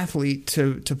enough athlete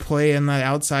to play on that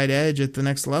outside edge at the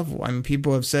next level? I mean,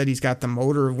 people have said he's got the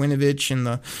motor of Winovich and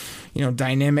the,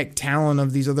 dynamic talent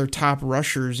of these other top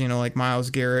rushers, like Myles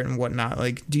Garrett and whatnot.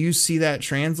 Like, do you see that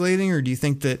translating, or do you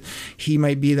think that he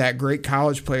might be that great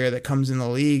college player that comes in the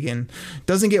league and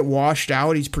doesn't get washed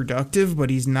out? He's productive, but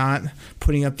he's not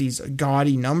putting up these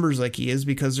gaudy numbers like he is,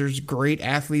 because there's great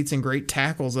athletes and great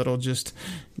tackles that'll just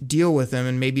deal with him,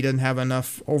 and maybe doesn't have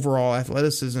enough overall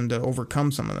athleticism to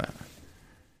overcome some of that.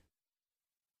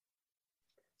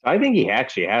 I think he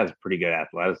actually has pretty good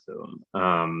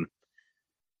athleticism.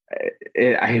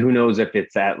 Who knows if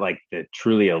it's at like the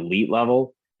truly elite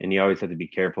level, and you always have to be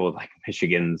careful with like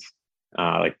Michigan's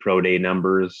like pro day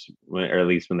numbers, or at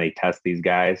least when they test these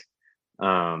guys.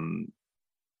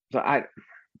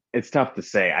 It's tough to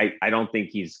say. I don't think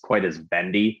he's quite as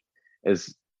bendy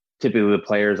as typically the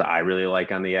players I really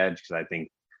like on the edge, because I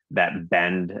think that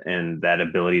bend and that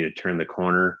ability to turn the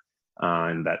corner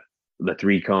and that the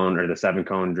 3-cone or the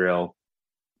 7-cone drill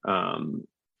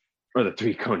or the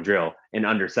 3-cone drill in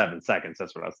under 7 seconds.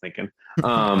 That's what I was thinking.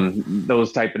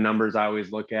 Those type of numbers I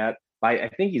always look at. I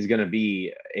think he's going to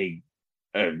be a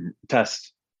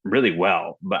test really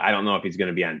well, but I don't know if he's going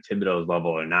to be on Thibodeau's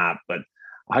level or not. But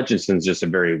Hutchinson's just a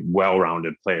very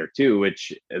well-rounded player too,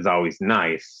 which is always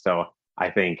nice. So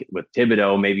I think with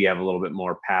Thibodeau, maybe you have a little bit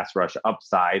more pass rush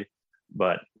upside,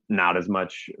 but not as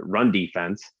much run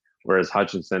defense. Whereas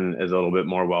Hutchinson is a little bit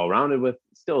more well-rounded with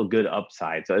still a good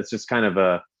upside. So it's just kind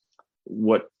of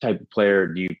what type of player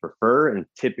do you prefer? And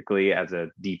typically as a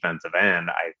defensive end,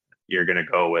 you're going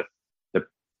to go with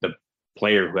the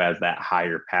player who has that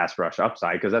higher pass rush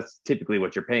upside, because that's typically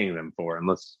what you're paying them for,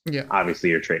 unless obviously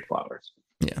you're Trey Flowers.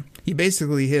 Yeah, he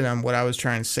basically hit on what I was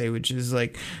trying to say, which is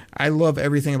like, I love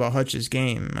everything about Hutch's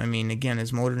game. I mean, again,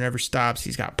 his motor never stops.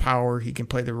 He's got power. He can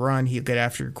play the run. He'll get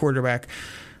after your quarterback.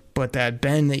 But that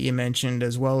bend that you mentioned,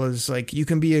 as well as like, you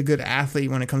can be a good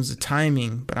athlete when it comes to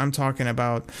timing, but I'm talking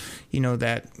about,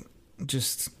 that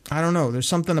just, I don't know. There's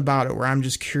something about it where I'm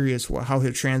just curious how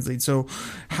he'll translate. So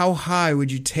how high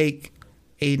would you take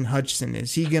Aiden Hutchinson?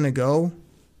 Is he going to go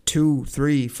 2,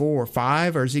 3, 4,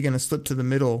 5, or is he going to slip to the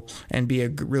middle and be a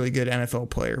really good NFL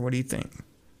player? What do you think?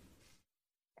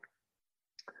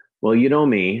 Well, you know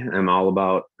me, I'm all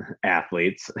about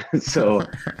athletes. So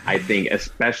I think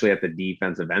especially at the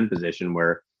defensive end position,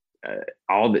 where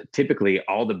typically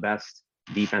all the best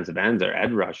defensive ends or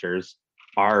edge rushers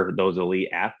are those elite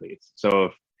athletes. So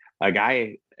if a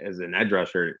guy as an edge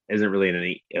rusher isn't really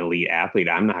an elite athlete,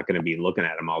 I'm not going to be looking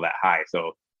at him all that high.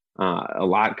 So a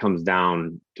lot comes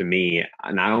down to me,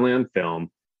 not only on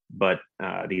film, but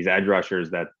these edge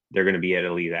rushers, that they're going to be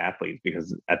elite athletes,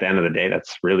 because at the end of the day,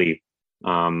 that's really,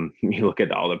 you look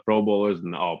at all the Pro Bowlers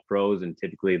and the All Pros, and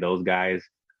typically those guys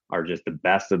are just the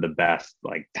best of the best,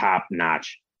 like top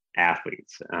notch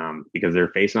athletes, because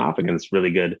they're facing off against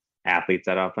really good athletes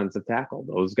at offensive tackle.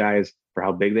 Those guys, for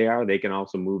how big they are, they can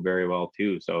also move very well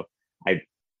too. So I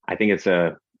think it's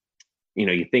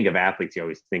you think of athletes, you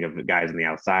always think of the guys on the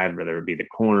outside, whether it be the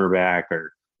cornerback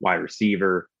or wide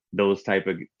receiver, those type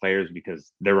of players,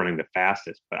 because they're running the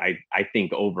fastest. But I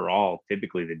think overall,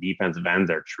 typically the defensive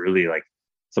ends are truly like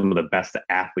some of the best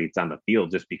athletes on the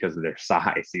field, just because of their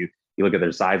size. You look at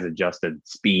their size adjusted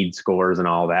speed scores and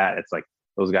all that. It's like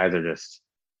those guys are just,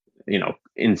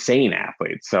 insane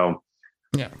athletes. So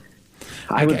yeah,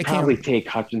 I would probably take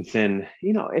Hutchinson,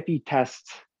 if he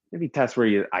tests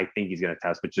where I think he's going to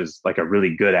test, which is like a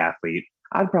really good athlete,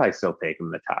 I'd probably still take him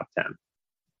in the top 10.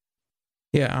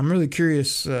 Yeah, I'm really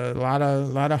curious. A lot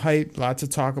of hype, lots of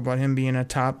talk about him being a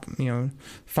top,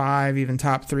 5, even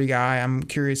top 3 guy. I'm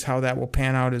curious how that will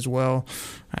pan out as well.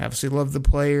 I obviously love the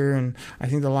player, and I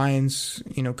think the Lions,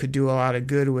 could do a lot of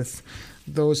good with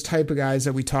those type of guys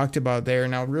that we talked about there.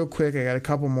 Now, real quick, I got a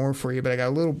couple more for you, but I got a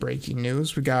little breaking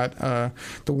news. We got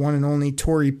the one and only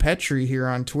Tori Petrie here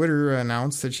on Twitter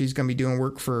announced that she's going to be doing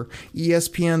work for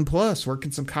ESPN Plus,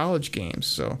 working some college games.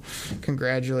 So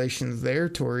congratulations there.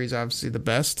 Tori's obviously the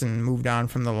best and moved on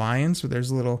from the Lions. So there's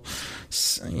a little,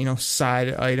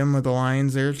 side item of the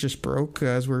Lions there. It just broke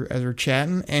as we're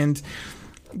chatting. And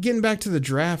getting back to the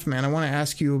draft, man, I want to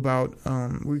ask you about,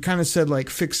 we kind of said like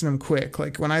fixing them quick.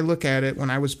 Like when I look at it, when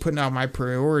I was putting out my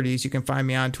priorities, you can find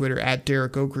me on Twitter at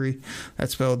Derek Okrie.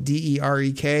 That's spelled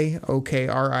DEREK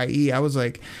OKRIE. I was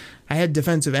like, I had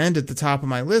defensive end at the top of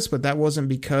my list, but that wasn't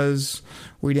because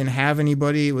we didn't have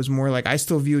anybody. It was more like I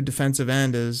still viewed defensive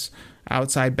end as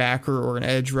outside backer or an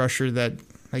edge rusher that,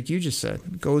 like you just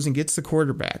said, goes and gets the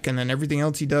quarterback, and then everything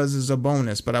else he does is a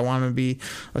bonus. But I want him to be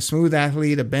a smooth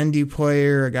athlete, a bendy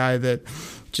player, a guy that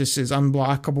just is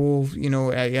unblockable.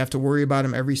 You have to worry about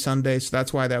him every Sunday, so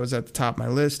that's why that was at the top of my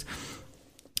list.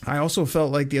 I also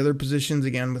felt like the other positions,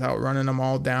 again, without running them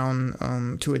all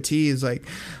down to a T, is like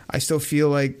I still feel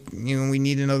like we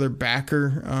need another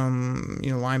backer,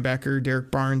 linebacker. Derek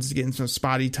Barnes is getting some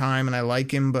spotty time, and I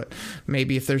like him, but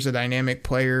maybe if there's a dynamic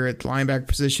player at the linebacker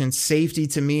position, safety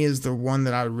to me is the one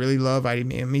that I would really love. I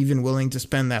am even willing to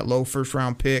spend that low first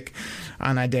round pick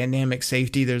on a dynamic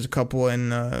safety. There's a couple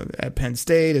at Penn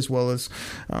State, as well as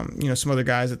some other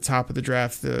guys at the top of the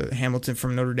draft, the Hamilton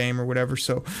from Notre Dame or whatever.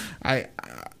 So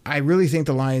I really think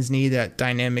the Lions need that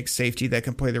dynamic safety that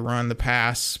can play the run, the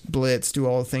pass, blitz, do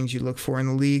all the things you look for in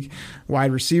the league.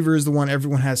 Wide receiver is the one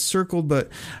everyone has circled, but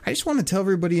I just want to tell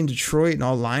everybody in Detroit and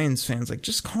all Lions fans, like,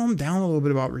 just calm down a little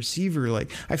bit about receiver.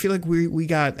 Like, I feel like we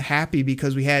got happy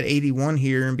because we had 81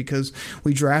 here and because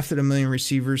we drafted a million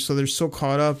receivers, so they're so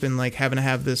caught up in like having to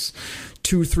have this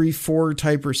 2, 3, 4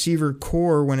 type receiver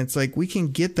core when it's like we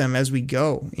can get them as we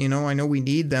go. I know we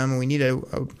need them and we need a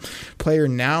player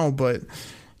now, but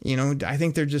I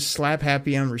think they're just slap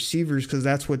happy on receivers because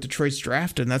that's what Detroit's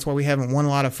drafted, and that's why we haven't won a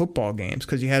lot of football games,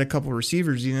 because you had a couple of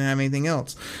receivers, you didn't have anything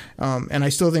else. And I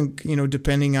still think,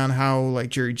 depending on how like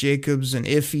Jerry Jacobs and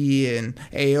Iffy and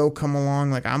AO come along,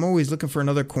 like I'm always looking for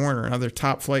another corner, another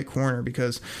top flight corner,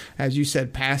 because as you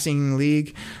said, passing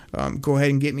league, go ahead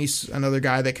and get me another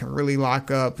guy that can really lock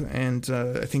up, and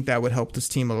I think that would help this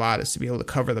team a lot, is to be able to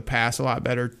cover the pass a lot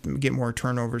better, get more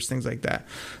turnovers, things like that.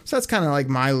 So that's kind of like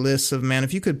my list of, man,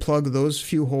 if you could plug those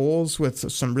few holes with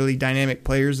some really dynamic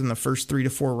players in the first 3 to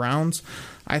 4 rounds,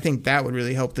 I think that would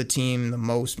really help the team the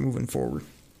most moving forward.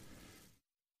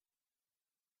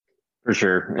 For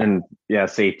sure. And yeah,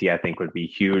 safety I think would be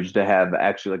huge to have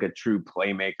actually like a true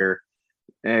playmaker,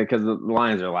 because the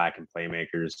Lions are lacking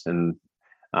playmakers. And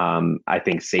I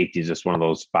think safety is just one of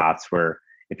those spots where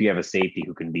if you have a safety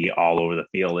who can be all over the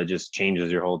field, it just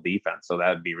changes your whole defense. So that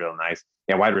would be real nice.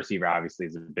 Yeah, wide receiver obviously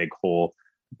is a big hole.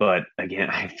 But again,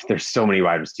 there's so many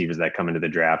wide receivers that come into the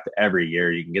draft every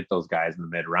year. You can get those guys in the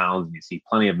mid rounds, and you see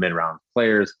plenty of mid round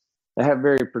players that have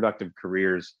very productive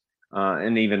careers.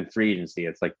 And even free agency,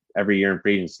 it's like every year in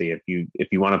free agency, if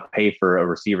you want to pay for a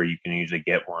receiver, you can usually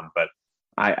get one. But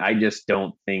I just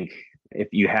don't think, if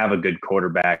you have a good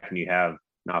quarterback and you have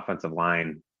an offensive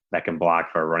line that can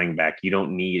block for a running back, you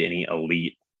don't need any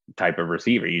elite type of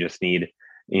receiver. You just need,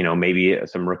 maybe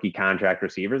some rookie contract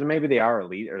receivers, and maybe they are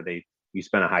elite, or you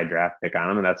spend a high draft pick on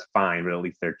them, and that's fine, but at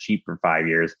least they're cheap for 5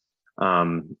 years.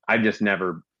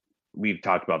 We've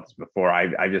talked about this before.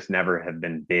 I just never have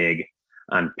been big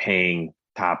on paying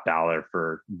top dollar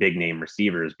for big name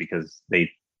receivers, because they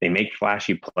make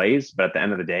flashy plays, but at the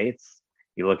end of the day,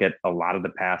 you look at a lot of the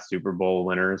past Super Bowl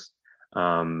winners,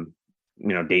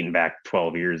 dating back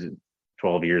 12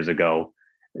 years ago,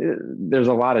 there's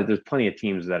plenty of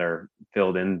teams that are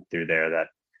filled in through there that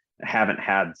haven't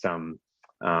had some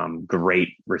great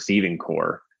receiving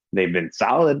core. They've been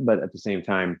solid, but at the same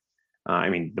time,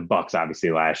 the Bucs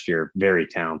obviously last year, very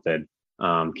talented.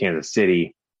 Kansas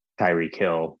City, Tyreek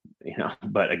Hill,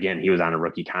 but again, he was on a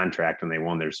rookie contract and they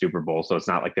won their Super Bowl. So it's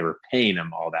not like they were paying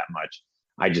him all that much.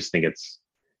 I just think it's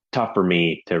tough for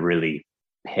me to really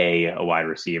pay a wide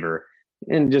receiver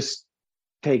and just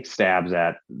take stabs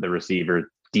at the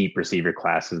deep receiver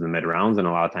classes in the mid rounds. And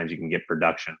a lot of times you can get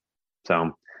production.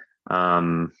 So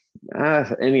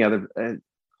any other,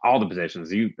 all the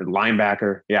positions,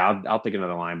 linebacker. Yeah, I'll take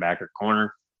another linebacker.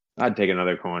 Corner, I'd take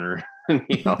another corner.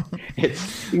 You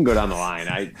can go down the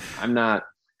line. I'm not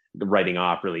writing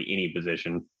off really any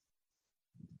position.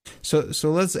 So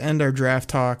let's end our draft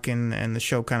talk and the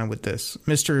show kind of with this.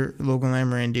 Mr. Logan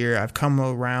Lamorandier, I've come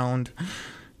around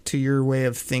to your way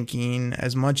of thinking.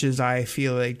 As much as I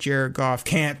feel like Jared Goff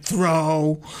can't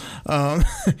throw,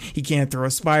 he can't throw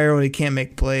a spiral, he can't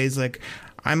make plays. Like,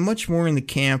 I'm much more in the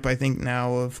camp, I think,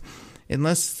 now of,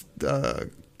 unless a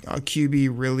QB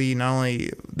really not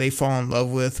only they fall in love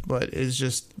with, but is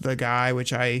just the guy,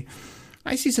 which I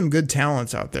see some good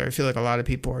talents out there. I feel like a lot of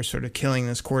people are sort of killing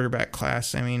this quarterback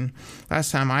class. I mean,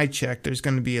 last time I checked, there's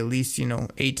going to be at least,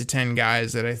 8 to 10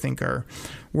 guys that I think are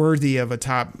worthy of a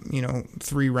top,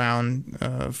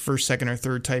 3-round, first, second, or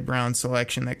third type round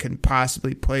selection that could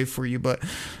possibly play for you. But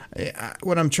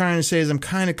what I'm trying to say is I'm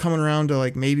kind of coming around to,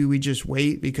 like, maybe we just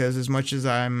wait, because as much as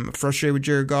I'm frustrated with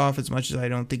Jared Goff, as much as I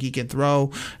don't think he can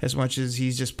throw, as much as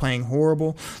he's just playing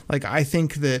horrible, like, I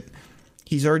think that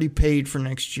he's already paid for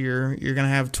next year. You're going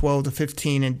to have 12 to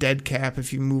 15 in dead cap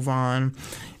if you move on.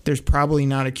 There's probably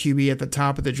not a QB at the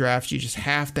top of the draft you just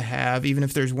have to have. Even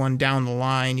if there's one down the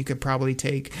line, you could probably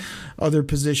take other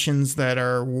positions that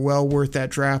are well worth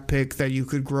that draft pick that you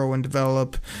could grow and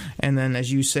develop. And then,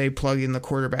 as you say, plug in the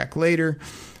quarterback later.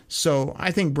 So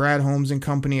I think Brad Holmes and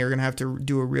company are going to have to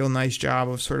do a real nice job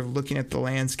of sort of looking at the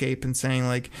landscape and saying,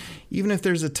 like, even if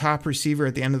there's a top receiver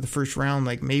at the end of the first round,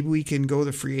 like, maybe we can go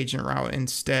the free agent route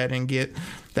instead and get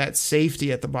that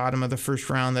safety at the bottom of the first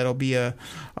round that'll be a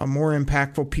more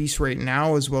impactful piece right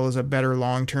now, as well as a better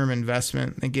long-term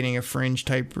investment than getting a fringe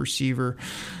type receiver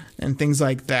and things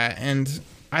like that. And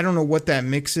I don't know what that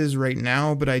mix is right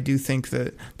now, but I do think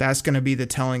that that's going to be the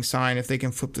telling sign if they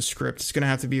can flip the script. It's going to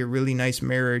have to be a really nice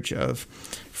marriage of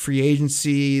free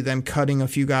agency, them cutting a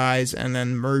few guys, and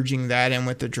then merging that in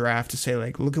with the draft to say,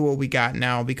 like, look at what we got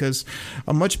now. Because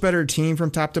a much better team from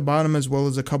top to bottom, as well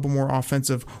as a couple more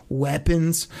offensive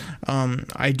weapons,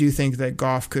 I do think that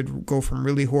Goff could go from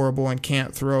really horrible and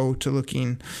can't throw to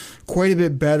looking quite a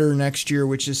bit better next year,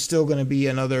 which is still going to be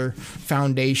another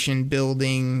foundation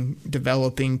building,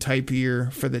 developing type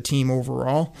year for the team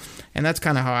overall. And that's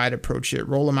kind of how I'd approach it.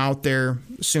 Roll him out there,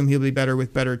 assume he'll be better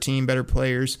with better team, better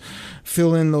players,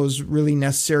 fill in in those really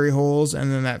necessary holes,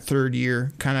 and then that third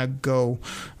year kind of go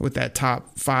with that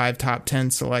top 5, top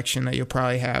 10 selection that you'll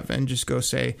probably have, and just go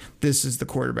say, this is the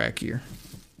quarterback year.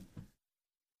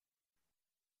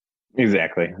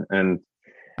 Exactly. And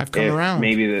I've come around.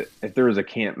 Maybe if there was a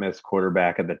can't miss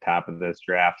quarterback at the top of this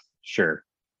draft, sure,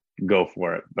 go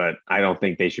for it. But I don't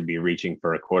think they should be reaching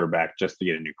for a quarterback just to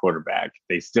get a new quarterback.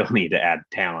 They still need to add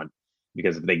talent,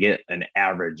 because if they get an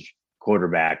average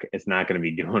quarterback, it's not going to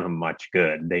be doing them much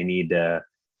good. They need to,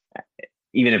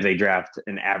 even if they draft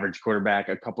an average quarterback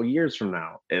a couple years from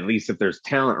now, at least if there's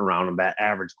talent around them, that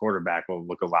average quarterback will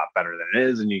look a lot better than it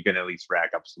is, and you can at least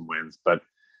rack up some wins. But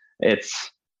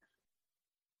it's,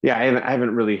 yeah, I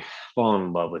haven't really fallen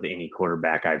in love with any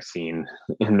quarterback I've seen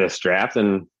in this draft.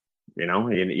 And, you know,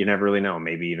 you never really know.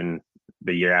 Maybe even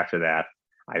the year after that,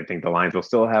 I think the Lions will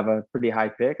still have a pretty high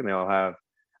pick, and they'll have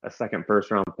a second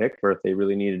first round pick for if they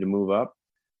really needed to move up.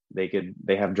 They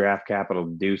have draft capital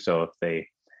to do so if they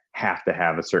have to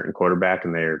have a certain quarterback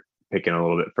and they're picking a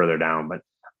little bit further down. But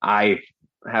I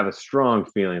have a strong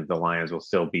feeling that the Lions will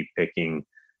still be picking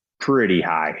pretty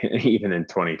high, even in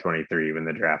 2023 when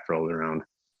the draft rolls around.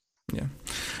 Yeah,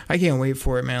 I can't wait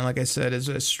for it, man. Like I said, as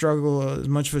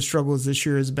much of a struggle as this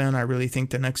year has been, I really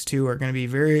think the next two are going to be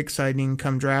very exciting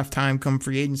come draft time, come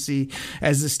free agency,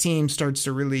 as this team starts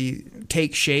to really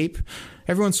take shape.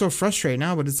 Everyone's so frustrated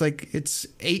now, but it's like it's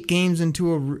 8 games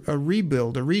into a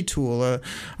rebuild, a retool,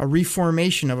 a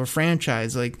reformation of a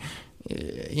franchise. Like,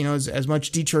 you know, as much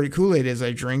Detroit Kool-Aid as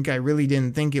I drink, I really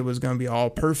didn't think it was going to be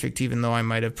all perfect, even though I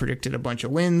might have predicted a bunch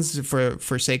of wins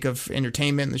for sake of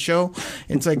entertainment in the show.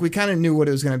 It's like we kind of knew what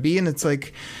it was going to be, and it's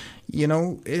like, you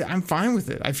know, I'm fine with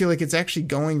it. I feel like it's actually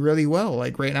going really well.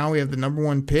 Like right now we have the number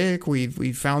 1 pick.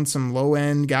 We've found some low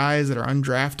end guys that are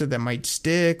undrafted that might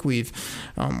stick. We're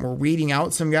weeding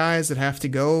out some guys that have to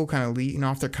go, kind of leading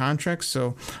off their contracts.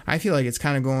 So I feel like it's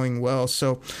kind of going well.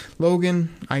 So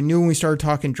Logan, I knew when we started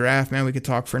talking draft, man, we could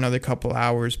talk for another couple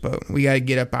hours, but we got to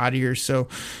get up out of here. So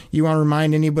you want to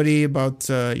remind anybody about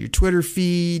your Twitter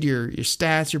feed, your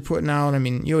stats you're putting out? I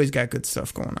mean, you always got good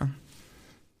stuff going on.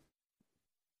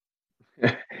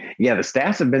 Yeah, the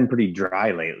stats have been pretty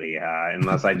dry lately,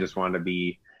 unless I just want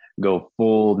to go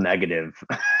full negative.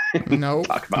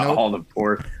 Talk about all the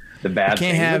bad can't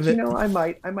things. Have but, it. You know, I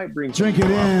might bring Drink it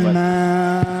in,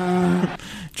 man.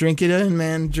 Drink it in,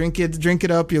 man. Drink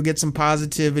it up. You'll get some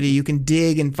positivity. You can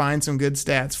dig and find some good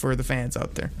stats for the fans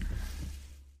out there.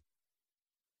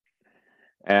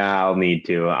 I'll need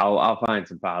to. I'll find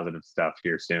some positive stuff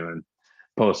here soon.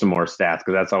 Post some more stats,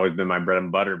 because that's always been my bread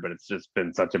and butter, but it's just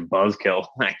been such a buzzkill.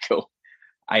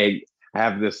 I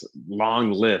have this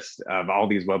long list of all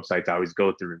these websites I always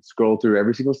go through and scroll through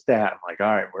every single stat. I'm like,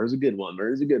 all right, where's a good one?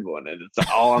 Where's a good one? And it's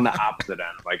all on the opposite end.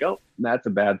 I'm like, oh, that's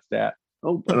a bad stat.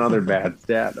 Oh, another bad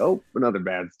stat. Oh, another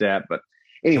bad stat. But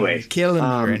anyways, killing me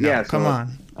right now. Yeah, come on.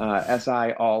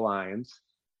 SI All Lions.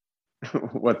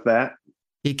 What's that?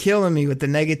 You're killing me with the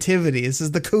negativity. This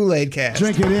is the Kool-Aid cast.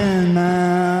 Drink it in,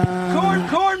 man.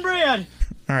 Cornbread.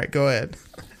 All right, go ahead.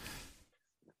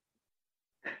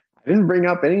 I didn't bring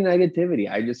up any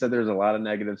negativity. I just said there's a lot of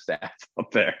negative stats up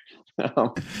there. But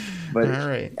all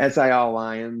right. SI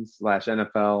Lions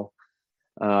 /NFL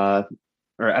or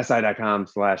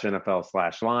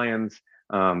SI.com/NFL/Lions.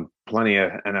 Plenty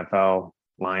of NFL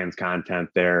Lions content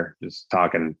there. Just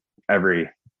talking every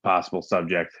possible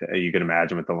subject you can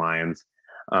imagine with the Lions.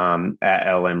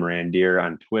 At LM Randier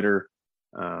on Twitter,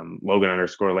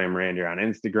 Logan_Lamb on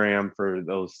Instagram for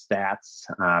those stats,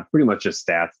 pretty much just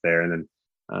stats there. And then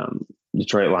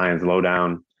Detroit Lions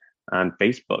Lowdown on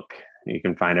Facebook. You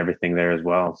can find everything there as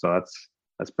well. So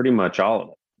that's pretty much all of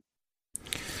it.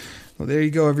 Well, there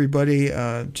you go, everybody.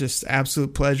 Just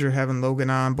absolute pleasure having Logan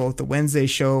on both the Wednesday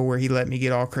show where he let me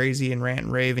get all crazy and rant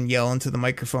and rave and yell into the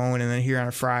microphone, and then here on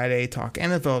a Friday talk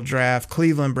NFL draft,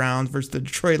 Cleveland Browns versus the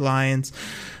Detroit Lions.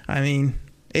 I mean,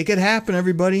 it could happen,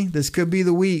 everybody. This could be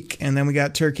the week, and then we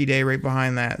got Turkey Day right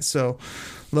behind that. So,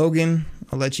 Logan,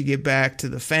 I'll let you get back to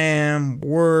the fam,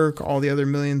 work, all the other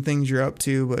million things you're up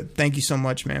to, but thank you so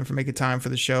much, man, for making time for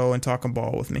the show and talking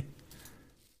ball with me.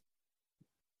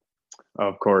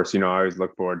 Of course, I always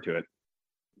look forward to it.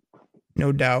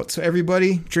 No doubt. So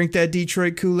everybody, drink that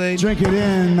Detroit Kool-Aid. Drink it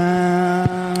in,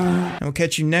 man. And we'll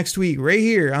catch you next week right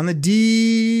here on the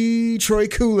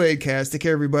Detroit Kool-Aid cast. Take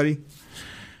care, everybody.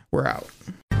 We're out.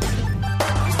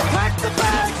 Pack the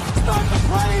bag. Start the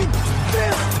plane.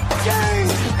 This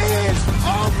game is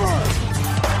over.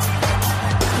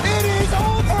 It is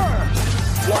over.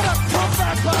 What a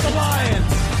comeback by the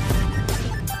Lions.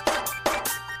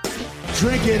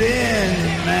 Drink it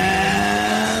in, man.